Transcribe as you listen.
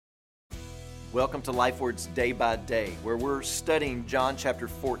Welcome to LifeWords Day by Day, where we're studying John chapter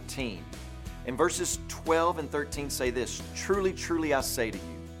 14. And verses 12 and 13 say this, "Truly, truly I say to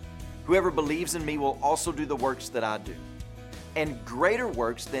you, whoever believes in me will also do the works that I do. And greater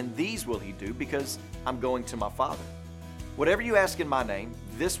works than these will he do, because I'm going to my Father. Whatever you ask in my name,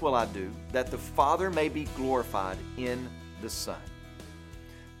 this will I do, that the Father may be glorified in the Son."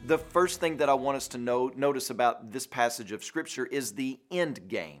 The first thing that I want us to notice about this passage of Scripture is the end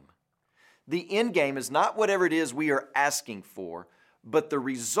game. The end game is not whatever it is we are asking for, but the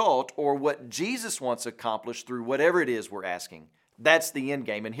result or what Jesus wants accomplished through whatever it is we're asking. That's the end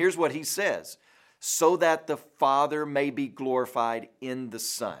game. And here's what he says, so that the Father may be glorified in the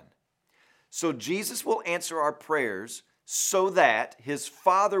Son. So Jesus will answer our prayers so that his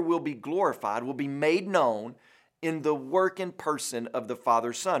Father will be glorified, will be made known in the work and person of the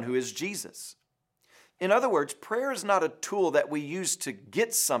Father's Son, who is Jesus. In other words, prayer is not a tool that we use to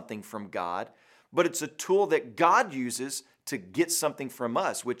get something from God, but it's a tool that God uses to get something from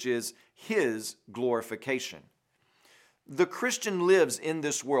us, which is his glorification. The Christian lives in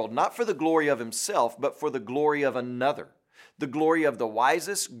this world, not for the glory of himself, but for the glory of another, the glory of the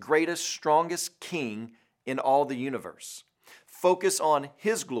wisest, greatest, strongest king in all the universe. Focus on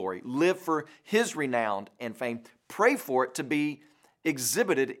his glory, live for his renown and fame, pray for it to be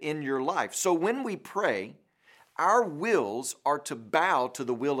exhibited in your life. So when we pray, our wills are to bow to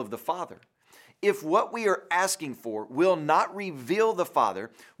the will of the Father. If what we are asking for will not reveal the Father,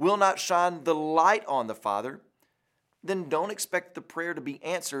 will not shine the light on the Father, then don't expect the prayer to be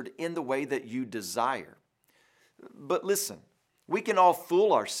answered in the way that you desire. But listen, we can all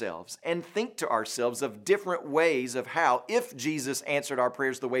fool ourselves and think to ourselves of different ways of how, if Jesus answered our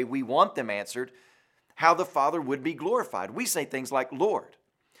prayers the way we want them answered, how the Father would be glorified. We say things like, "Lord,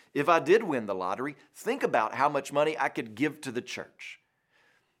 if I did win the lottery, think about how much money I could give to the church."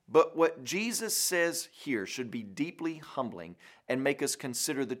 But what Jesus says here should be deeply humbling and make us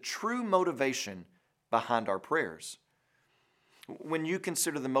consider the true motivation behind our prayers. When you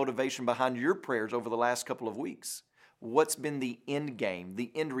consider the motivation behind your prayers over the last couple of weeks, what's been the end game,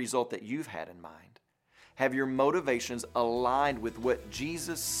 the end result that you've had in mind? Have your motivations aligned with what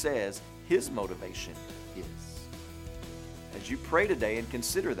Jesus says his motivation is? As you pray today and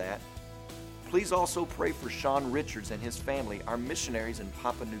consider that, please also pray for Sean Richards and his family, our missionaries in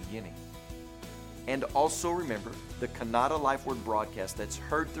Papua New Guinea. And also remember the Kannada LifeWord broadcast that's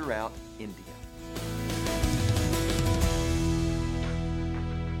heard throughout India.